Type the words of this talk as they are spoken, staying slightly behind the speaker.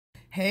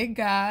Hey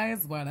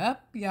guys, what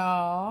up,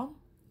 y'all?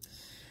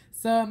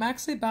 So I'm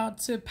actually about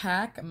to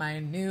pack my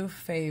new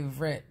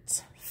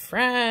favorite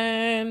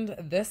friend.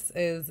 This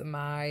is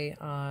a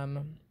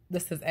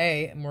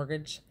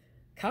mortgage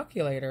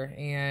calculator,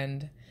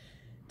 and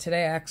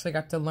today I actually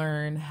got to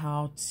learn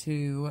how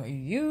to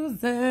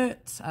use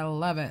it. I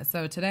love it.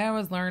 So today I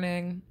was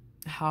learning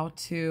how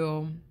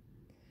to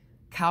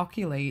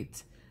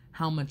calculate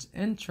how much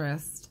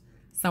interest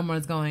someone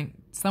is going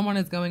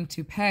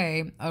to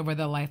pay over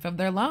the life of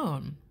their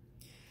loan.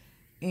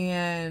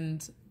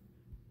 And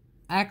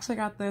I actually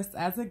got this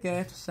as a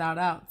gift. Shout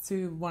out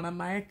to one of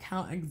my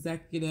account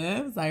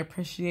executives. I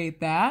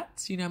appreciate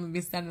that. You know, I'm going to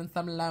be sending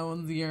some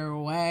loans your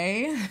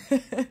way.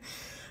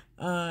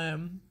 But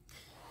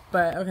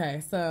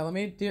okay, so let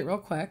me do it real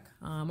quick.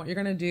 What you're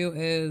going to do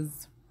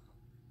is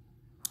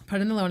put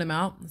in the loan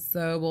amount.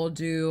 So we'll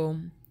do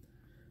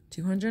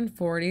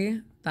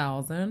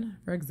 $240,000,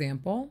 for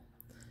example.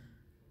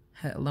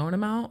 Hit loan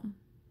amount.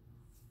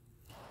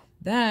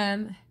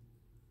 Then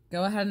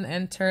go ahead and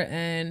enter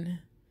in.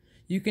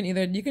 You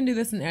can do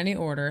this in any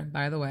order,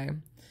 by the way.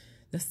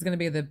 This is going to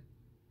be the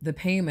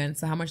payment,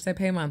 so how much they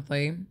pay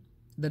monthly,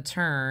 the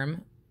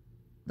term,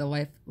 the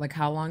life, like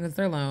how long is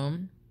their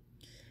loan,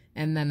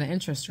 and then the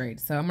interest rate.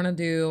 So I'm going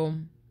to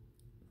do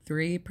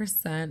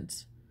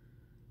 3%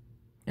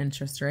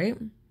 interest rate.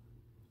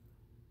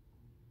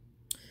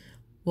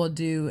 We'll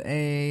do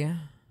a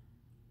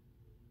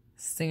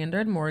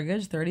standard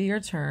mortgage,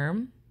 30-year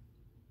term.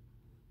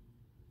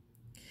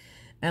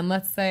 And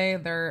let's say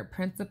their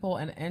principal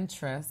and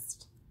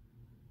interest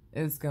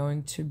is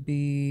going to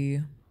be,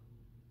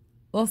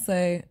 we'll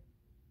say,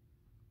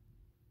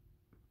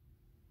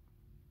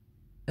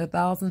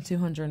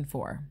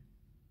 $1,204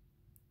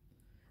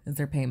 is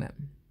their payment.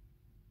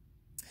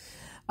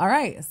 All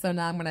right, so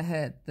now I'm going to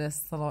hit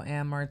this little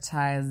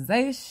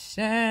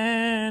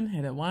amortization.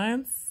 Hit it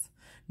once.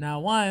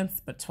 Not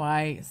once, but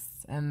twice.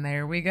 And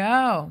there we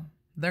go.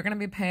 They're going to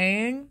be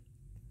paying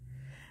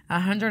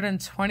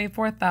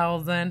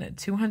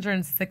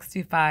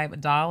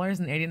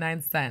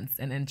 $124,265.89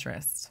 in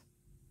interest.